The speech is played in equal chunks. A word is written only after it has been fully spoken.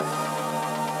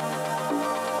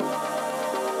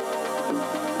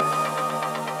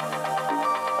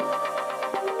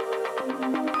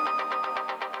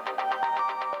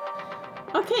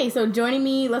Okay, so joining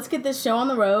me, let's get this show on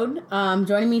the road.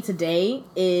 Joining me today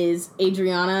is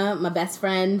Adriana, my best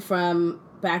friend from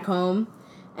back home.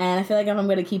 And I feel like if I'm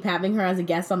going to keep having her as a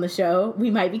guest on the show, we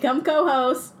might become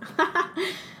co-hosts.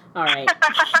 All right.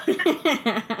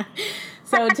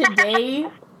 So today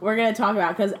we're going to talk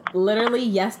about, because literally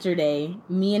yesterday,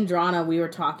 me and Drana, we were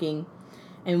talking,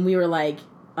 and we were like,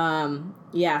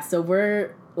 so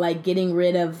we're like getting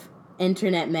rid of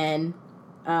internet men.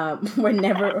 We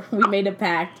made a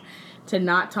pact to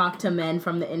not talk to men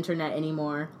from the internet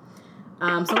anymore. So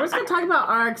we're just going to talk about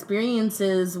our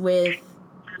experiences with,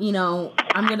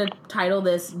 I'm going to title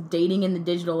this Dating in the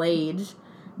Digital Age.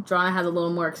 Drana has a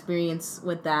little more experience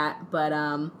with that, but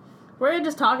we're going to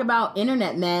just talk about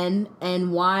internet men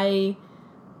and why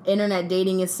internet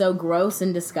dating is so gross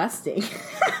and disgusting.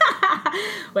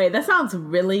 Wait, that sounds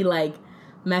really,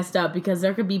 messed up, because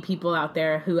there could be people out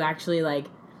there who actually,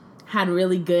 had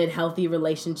really good, healthy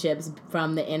relationships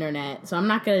from the internet. So I'm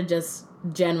not going to just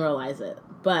generalize it.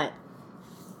 But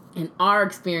in our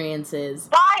experiences...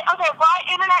 Why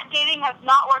internet dating has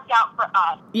not worked out for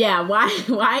us. Yeah,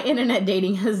 why internet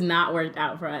dating has not worked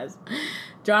out for us.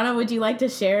 Drana, would you like to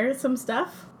share some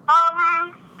stuff? How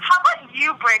about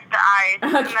you break the ice?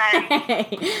 Okay. And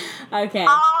then Okay.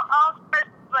 I'll start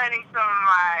explaining some of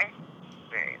my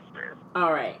experiences.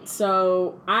 All right,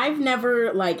 so I've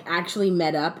never, actually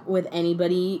met up with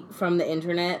anybody from the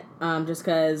internet, just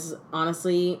because,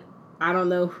 honestly, I don't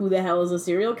know who the hell is a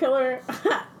serial killer,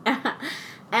 and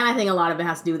I think a lot of it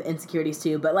has to do with insecurities,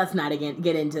 too, but let's not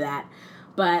get into that.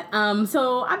 But,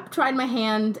 so I've tried my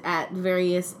hand at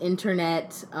various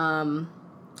internet,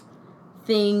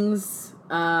 things,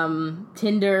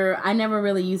 Tinder. I never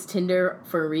really used Tinder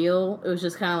for real. It was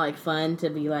just kind of, fun to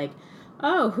be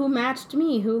oh, who matched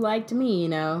me? Who liked me,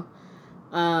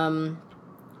 And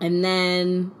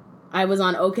then I was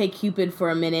on OkCupid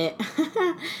for a minute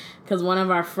because one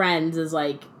of our friends is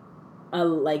a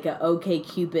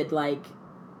OkCupid, I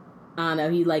don't know,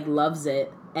 he loves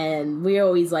it. And we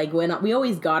always we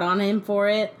always got on him for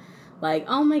it.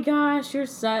 Oh my gosh, you're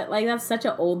that's such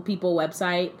an old people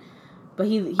website. But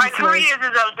he who uses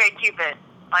OkCupid?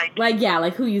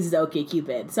 Who uses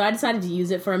OkCupid? So I decided to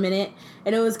use it for a minute,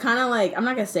 and it was kind of I'm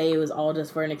not gonna say it was all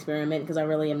just for an experiment, because I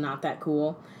really am not that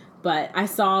cool. But I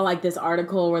saw this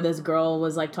article where this girl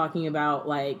was talking about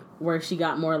where she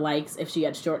got more likes if she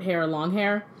had short hair or long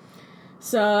hair.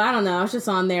 So I don't know. I was just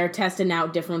on there testing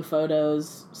out different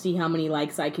photos, see how many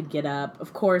likes I could get up.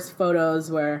 Of course, photos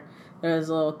where there's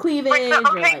a little cleavage. Wait, so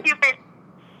OkCupid.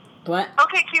 What?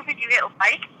 OkCupid, you get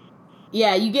likes?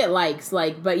 Yeah, you get likes,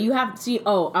 but you have to see...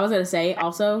 Oh, I was going to say,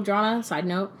 also, Drana, side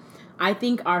note, I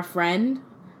think our friend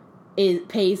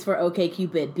pays for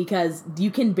OkCupid, because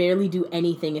you can barely do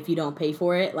anything if you don't pay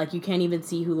for it. You can't even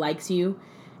see who likes you,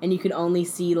 and you can only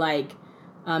see, you can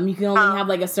only have,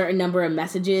 a certain number of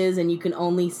messages, and you can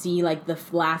only see, the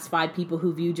last 5 people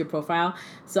who viewed your profile.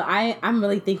 So I'm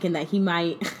really thinking that he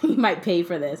might pay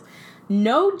for this.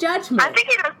 No judgment. I think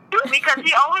he does too, because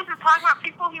he always is talking about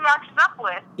people he matches up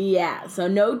with. Yeah, so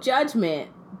no judgment,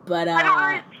 but I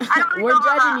don't really we're know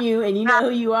judging you, and you know who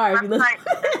you are if you listen.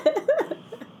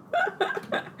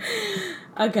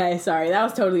 Okay, sorry, that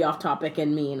was totally off topic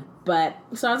and mean. But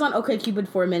so I was on OkCupid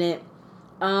for a minute.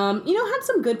 Had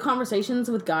some good conversations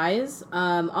with guys.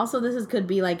 Also, could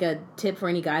be a tip for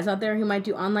any guys out there who might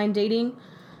do online dating.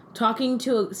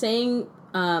 Saying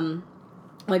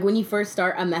when you first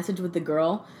start a message with the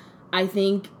girl, I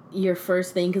think your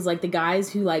first thing, because the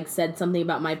guys who said something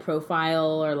about my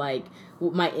profile or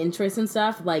my interests and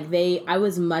stuff, I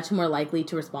was much more likely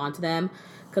to respond to them,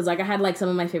 because I had some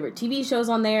of my favorite TV shows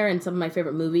on there and some of my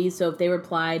favorite movies. So if they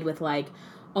replied with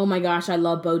oh my gosh, I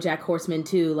love BoJack Horseman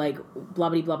too, blah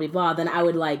blah blah blah blah, then I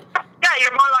would yeah,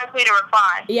 you're more likely to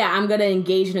reply. Yeah, I'm gonna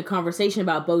engage in a conversation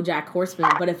about BoJack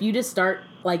Horseman. But if you just start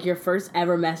your first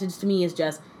ever message to me is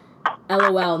just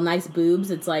LOL, nice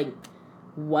boobs, it's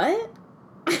what?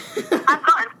 I've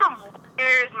gotten some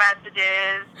weird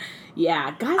messages.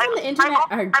 Yeah, guys on the internet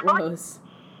are gross.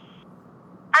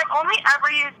 I've only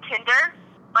ever used Tinder,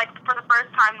 for the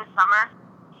first time this summer.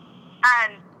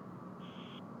 And,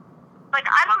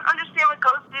 I don't understand what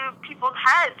goes through people's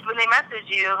heads when they message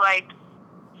you.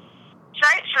 Should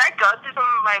I go through some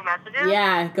of my messages?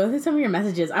 Yeah, go through some of your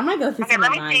messages. I might go through some of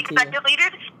mine, too. Okay, let me see, because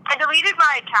I deleted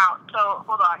my account, so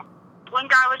hold on. One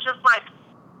guy was just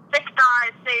 6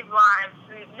 guys, save lives,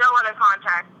 no other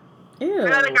contacts. Ew.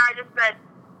 Another guy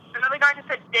just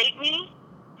said, date me,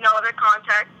 no other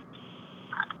contacts.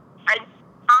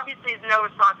 Obviously, there's no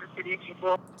responses to these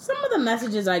people. Some of the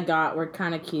messages I got were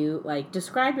kind of cute,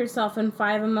 describe yourself in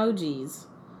 5 emojis.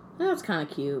 That was kind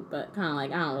of cute, but kind of I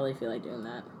don't really feel like doing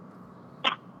that.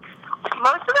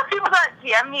 most of the people that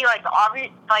DM me, like,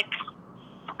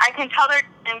 I can tell their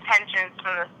intentions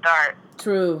from the start.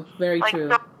 True. Very true.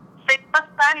 So they just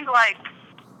send, like,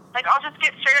 I'll just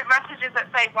get straight up messages that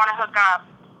say, want to hook up.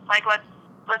 Like, let's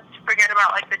forget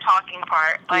about, like, the talking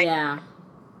part. Like, yeah.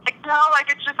 Like, no,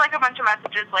 like, it's just, like, a bunch of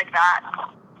messages like that.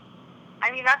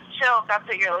 I mean, that's chill if that's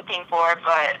what you're looking for,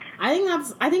 but... I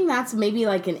think that's maybe,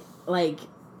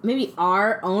 maybe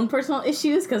our own personal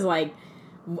issues, because, like,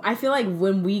 I feel like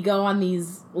when we go on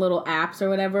these little apps or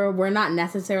whatever, we're not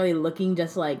necessarily looking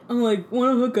just like, oh, like,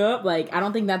 want to hook up? Like, I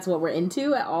don't think that's what we're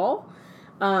into at all.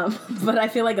 But I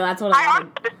feel like that's what I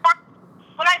wanted.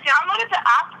 When I downloaded the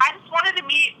app, I just wanted to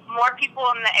meet more people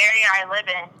in the area I live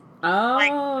in.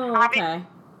 Oh, okay.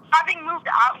 Having moved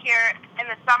out here in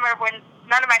the summer when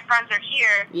none of my friends are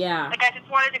here, yeah. Like, I just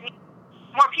wanted to meet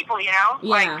more people, you know? Yeah.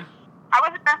 Like, I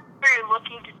wasn't necessarily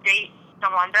looking to date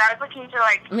someone, but I was looking to,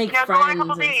 like, make go on a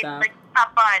couple dates, like,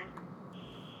 have fun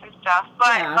and stuff.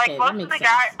 But, yeah, okay, like, most of the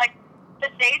guys, like, the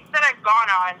dates that I've gone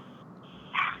on,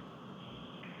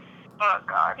 oh,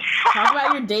 God. Talk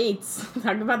about your dates.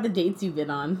 Talk about the dates you've been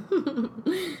on.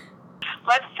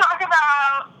 Let's talk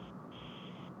about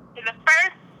the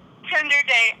first Tinder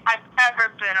date I've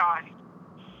ever been on.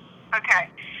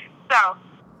 Okay, so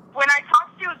when I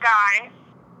talk to a guy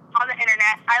on the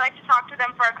internet, I like to talk to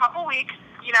them for a couple weeks,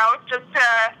 you know, just to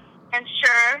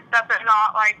ensure that they're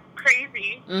not, like,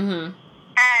 crazy. Mm-hmm.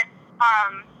 And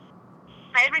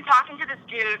I had been talking to this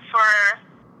dude for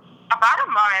about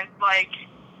a month, like,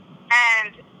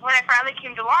 and when I finally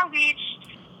came to Long Beach,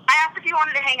 I asked if he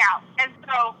wanted to hang out. And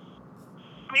so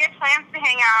we had plans to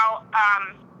hang out.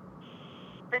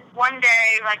 This one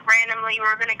day, like, randomly, we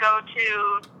were going to go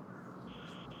to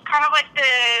kind of like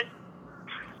the,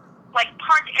 like,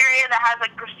 park area that has,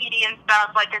 like, graffiti and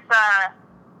stuff. Like, it's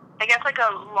I guess, like,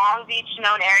 a Long Beach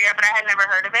known area, but I had never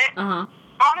heard of it. Uh-huh.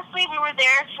 Honestly, we were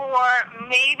there for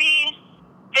maybe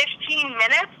 15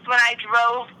 minutes when I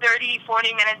drove 30,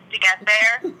 40 minutes to get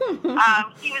there.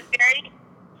 He was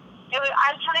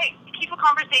I was trying to keep a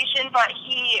conversation, but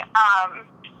he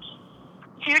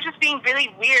was just being really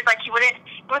weird. Like, he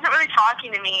wasn't really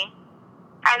talking to me.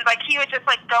 And, like, he would just,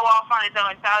 like, go off on his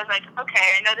own. So I was like, okay,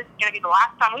 I know this is going to be the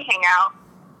last time we hang out.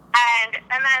 And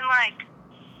then, like,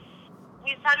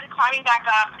 we started climbing back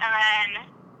up, and then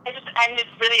it just ended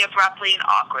really abruptly and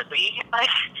awkwardly. Like,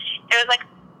 it was, like,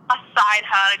 a side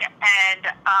hug, and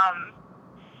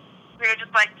we were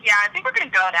just like, yeah, I think we're going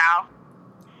to go now.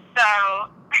 So,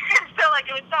 like,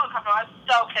 it was so uncomfortable. I was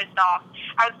so pissed off.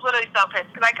 I was literally so pissed,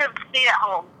 because I could have stayed at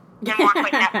home and watched,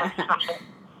 like, Netflix or something.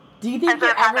 Do you think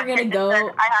you're ever going to go...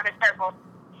 I had a terrible...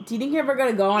 Do you think you're ever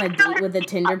going to go on a date with a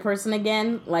Tinder person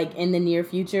again, like, in the near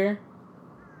future?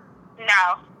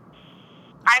 No.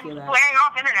 I'm swearing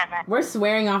off internet men. We're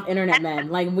swearing off internet men.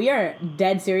 Like, we are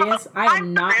dead serious. I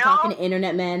am not talking to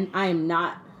internet men. I am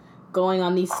not going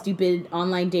on these stupid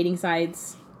online dating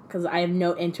sites, because I have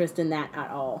no interest in that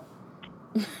at all.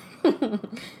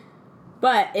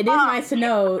 But it is nice to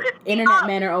know internet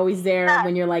men are always there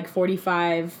when you're, like,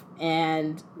 45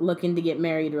 and looking to get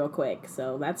married real quick.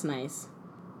 So that's nice.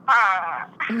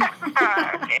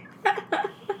 Okay.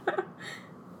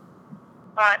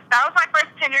 But that was my first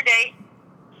Tinder date.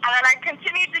 And then I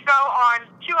continued to go on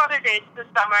 2 other dates this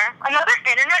summer. Another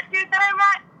internet dude that I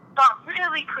met got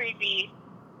really creepy.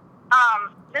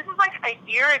 This was like a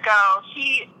year ago.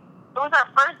 It was our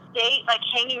first date, like,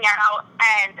 hanging out,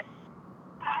 and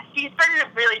he started to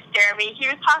really scare me. He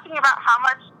was talking about how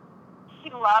much he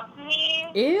loved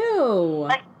me. Ew.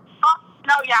 Like,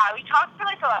 we talked for,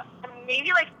 like,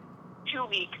 maybe, like, 2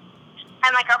 weeks.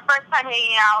 And, like, our first time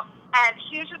hanging out, and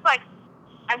he was just like,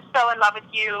 I'm so in love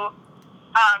with you.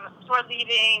 We're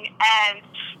leaving, and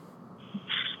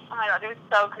oh my God, it was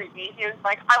so creepy. He was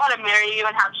like, I want to marry you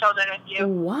and have children with you.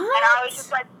 What? And I was just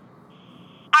like,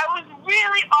 I was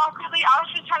really awkwardly, I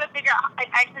was just trying to figure out an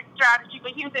exit strategy,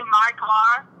 but he was in my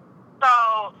car,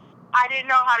 so I didn't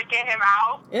know how to get him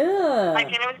out. Ew. Like,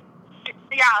 and it was,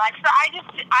 yeah, like, so I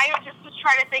just was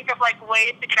trying to think of, like,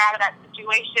 ways to get out of that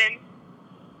situation.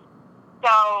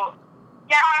 So,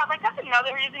 yeah, like, that's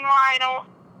another reason why I don't.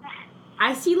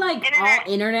 I see, like, all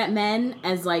internet men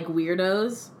as, like,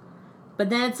 weirdos, but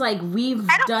then it's like, we've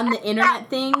done the internet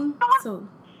thing, so...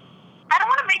 I don't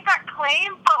want to make that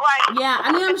claim, but, like... Yeah,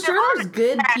 I mean, I'm sure there's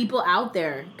good people out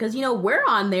there, because, you know, we're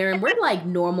on there, and we're, like,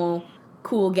 normal,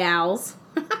 cool gals.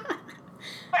 But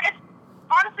it's,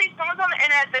 honestly, if someone's on the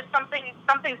internet, there's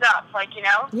something's up, like, you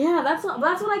know? Yeah, that's what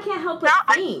I can't help but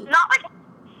think. Not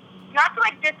to,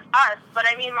 like, diss us, but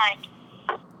I mean, like...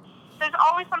 There's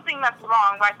always something that's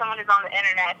wrong by someone who's on the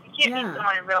internet. You can't meet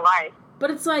someone in real life. But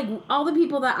it's like, all the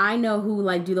people that I know who,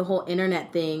 like, do the whole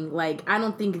internet thing, like, I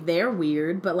don't think they're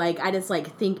weird, but, like, I just,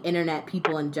 like, think internet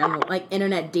people in general, like,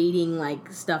 internet dating,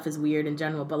 like, stuff is weird in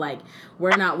general, but, like,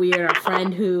 we're not weird. Our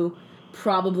friend who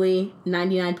probably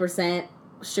 99%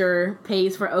 sure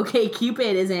pays for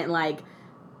OkCupid isn't, like,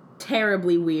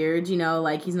 terribly weird, you know,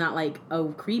 like, he's not, like, a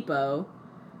creepo.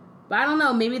 But I don't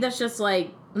know, maybe that's just,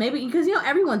 like, maybe, because, you know,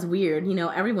 everyone's weird, you know,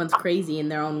 everyone's crazy in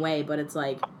their own way, but it's,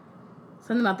 like,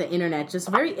 something about the internet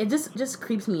it just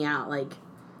creeps me out, like,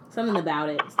 something about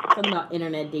it, something about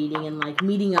internet dating and, like,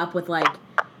 meeting up with, like,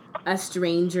 a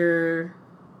stranger,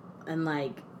 and,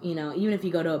 like, you know, even if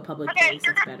you go to a public place,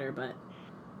 it's better, but...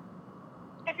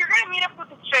 If you're gonna meet up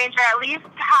with a stranger, at least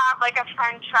have, like, a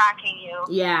friend tracking you.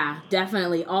 Yeah,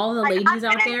 definitely. All the ladies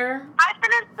out there... I've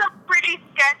been in some pretty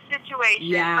sketch situations.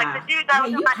 Yeah. Like, the dude that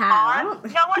was in my car,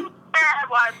 no one knew where I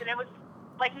was, and it was,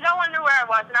 like, no one knew where I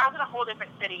was, and I was in a whole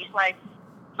different city, like...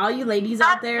 All you ladies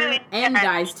out there, and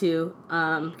guys too,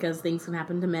 because things can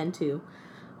happen to men too.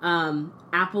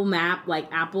 Apple Map,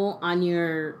 like Apple, in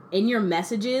your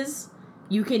messages,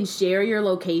 you can share your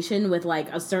location with like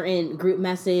a certain group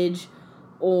message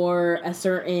or a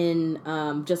certain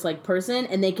just like person,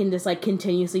 and they can just like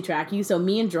continuously track you. So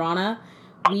me and Drana,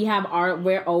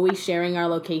 we're always sharing our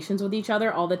locations with each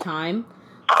other all the time.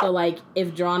 So like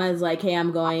if Drana is like, hey,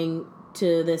 I'm going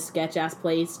to this sketch ass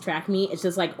place, track me, it's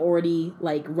just like already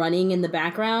like running in the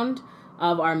background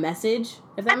of our message,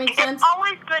 if that makes sense. It's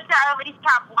always good to at least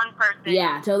have one person.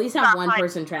 Yeah, to at least have one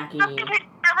person tracking you. You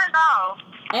never know.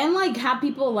 And like have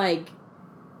people like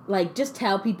just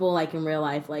tell people like in real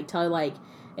life, like tell like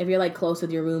if you're like close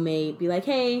with your roommate, be like,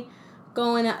 hey,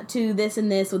 going to this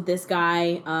and this with this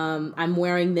guy, I'm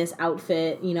wearing this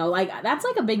outfit, you know, like that's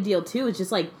like a big deal too. It's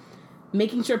just like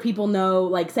making sure people know,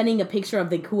 like sending a picture of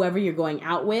the whoever you're going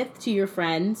out with to your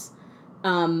friends,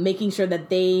 making sure that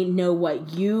they know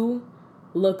what you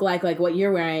look like what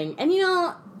you're wearing. And you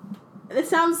know, this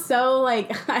sounds so like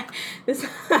this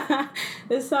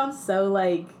sounds so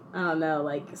like, I don't know,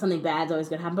 like something bad's always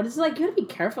gonna happen, but it's like you gotta be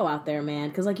careful out there, man,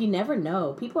 because like you never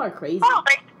know. People are crazy. Oh,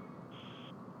 like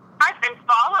I've been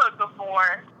followed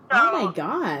before. So. Oh my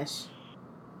gosh,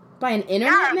 by an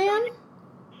internet man?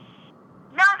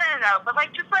 No, but,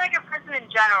 like, just, like, a person in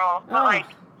general. But, like,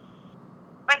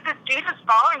 this dude was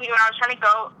following me when I was trying to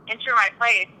go enter my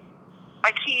place.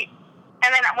 Like, and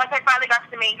then once I finally got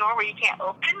to the main door where you can't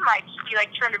open, like, he, like,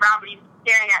 turned around, but he was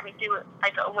staring at me through,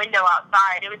 like, a window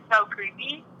outside. It was so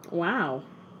creepy. Wow.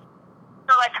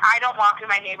 So, like, I don't walk in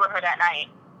my neighborhood at night.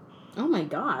 Oh, my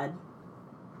God.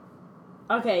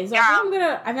 Okay, so I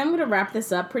think I'm gonna wrap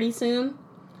this up pretty soon.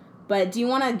 But do you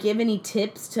want to give any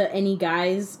tips to any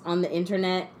guys on the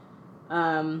internet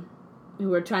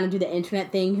who are trying to do the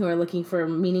internet thing, who are looking for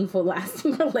meaningful,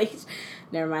 lasting relationships?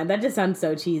 Never mind. That just sounds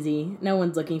so cheesy. No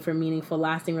one's looking for meaningful,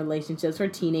 lasting relationships. We're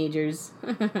teenagers.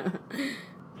 Not even,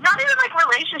 like,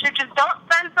 relationships. Just don't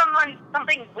send someone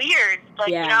something weird. Like,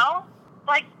 you know?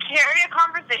 Like, carry a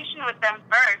conversation with them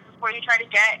first before you try to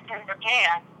get in their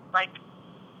pants. Like,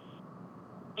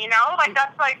 you know? Like,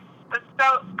 that's, like...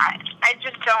 So, I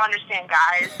just don't understand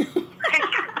guys.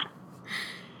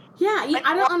 Yeah, like,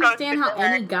 I don't understand how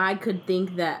any guy could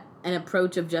think that an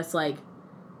approach of just, like,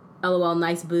 LOL,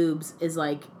 nice boobs is,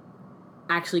 like,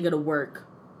 actually gonna work.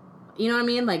 You know what I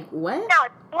mean? Like, what? No,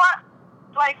 what?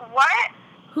 Like, what?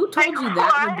 Who told you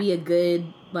that would be a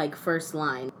good, like, first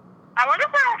line? I wonder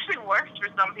if that actually works for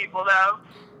some people, though.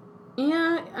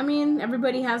 Yeah, I mean,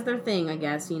 everybody has their thing, I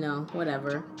guess, you know,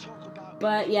 whatever.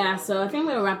 But yeah, so I think I'm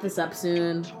going to wrap this up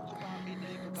soon.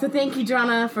 So thank you,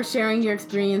 Drana, for sharing your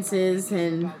experiences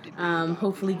and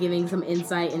hopefully giving some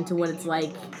insight into what it's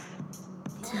like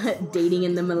dating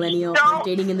in the millennial, or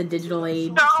dating in the digital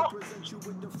age.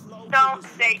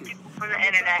 Don't date people from the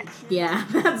internet. Yeah,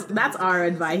 that's our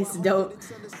advice. Don't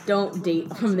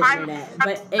date from the internet.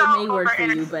 But it may work for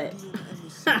you, but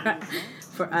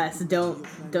for us, don't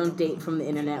date from the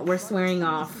internet. We're swearing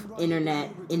off internet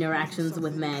interactions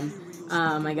with men.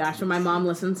 Oh my gosh, when my mom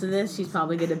listens to this, she's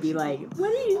probably gonna be like,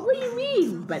 what do you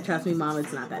mean? But trust me, Mom,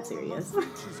 it's not that serious.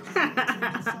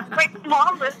 Wait,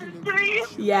 Mom listens to me?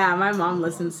 Yeah, my mom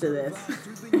listens to this.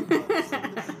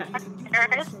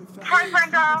 Hi,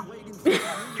 Brenda.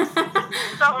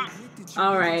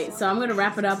 Alright, so I'm gonna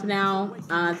wrap it up now.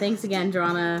 Thanks again,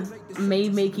 Drana. May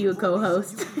make you a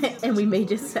co-host, and we may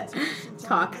just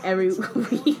talk every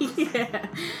week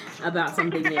about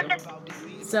something new.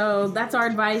 So that's our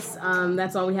advice.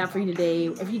 That's all we have for you today.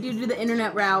 If you do the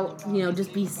internet route, you know,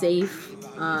 just be safe.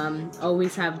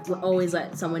 Always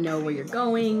let someone know where you're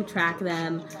going. Track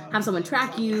them. Have someone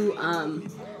track you.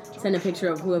 Send a picture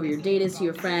of whoever your date is to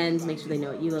your friends. Make sure they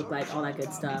know what you look like. All that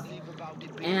good stuff.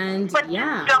 And but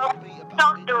yeah.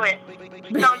 Don't do it.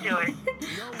 Don't do it.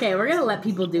 Okay, we're gonna let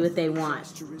people do what they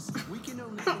want.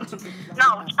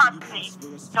 No, trust me.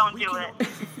 Don't do it.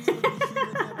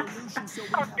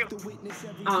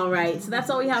 All right, so that's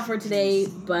all we have for today,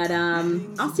 but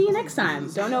I'll see you next time.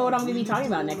 Don't know what I'm going to be talking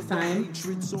about next time,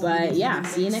 but yeah,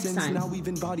 see you next time. Now we've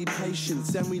embodied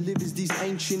patience, and we live as these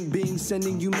ancient beings,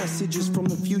 sending you messages from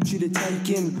the future to take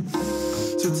in.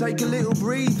 So take a little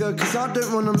breather, because I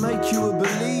don't want to make you a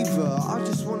believer. I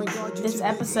just want to guide you. This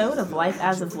episode of Life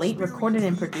as of Late recorded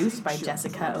and produced by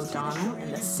Jessica O'Donnell in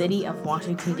the city of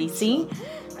Washington, D.C.,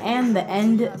 and the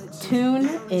end tune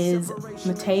is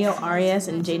Mateo Arias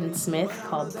and Jaden Smith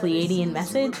called Pleiadian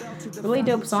Message. Really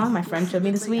dope song my friend showed me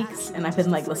this week, and I've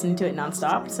been listening to it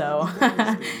nonstop, so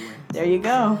there you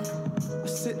go. I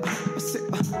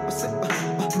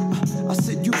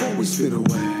said you've always been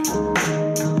aware.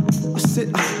 I said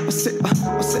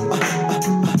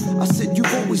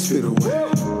you've always been aware.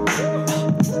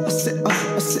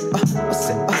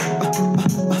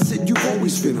 I said you've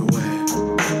always been aware.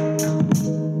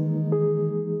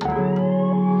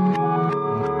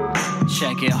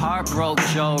 Check it, heartbroke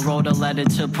Joe wrote a letter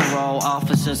to parole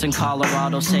officers in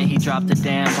Colorado, say he dropped a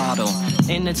damn bottle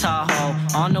in the Tahoe,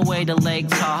 on the way to Lake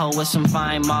Tahoe with some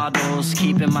fine models.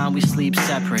 Keep in mind we sleep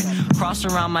separate. Cross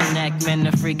around my neck, man,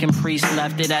 the freaking priest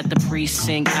left it at the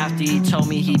precinct after he told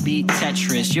me he beat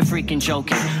Tetris. You're freaking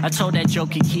joking. I told that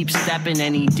joke he'd keep stepping,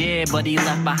 and he did, but he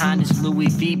left behind his Louis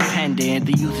V pendant.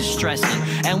 The youth is stressing,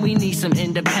 and we need some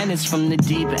independence from the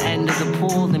deep end of the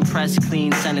pool and press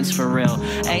clean sentence for real.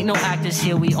 Ain't no actors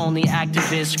here, we only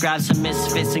activists. Grab some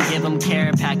misfits and give them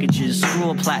care packages.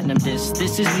 Screw a platinum disc.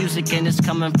 This is music and it's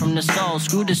coming from the soul.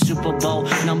 Screw the Super Bowl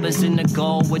numbers in the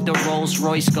goal with the Rolls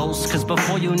Royce ghosts. Cause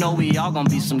before you know we all gonna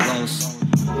be some ghosts.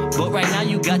 But right now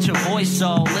you got your voice,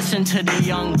 so listen to the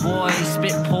young boy.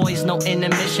 Spit poise, no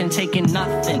intermission, taking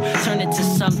nothing, turn it to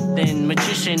something.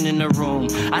 Magician in the room,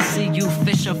 I see you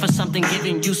fishing for something,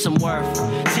 giving you some worth.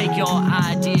 Take your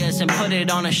ideas and put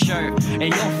it on a shirt, and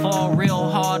you'll fall real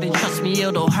hard, and trust me,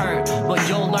 it'll hurt. But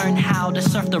you'll learn how to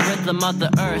surf the rhythm of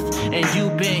the earth. And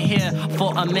you've been here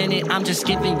for a minute, I'm just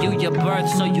giving you your birth,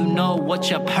 so you know what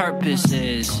your purpose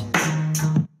is.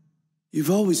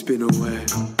 You've always been aware.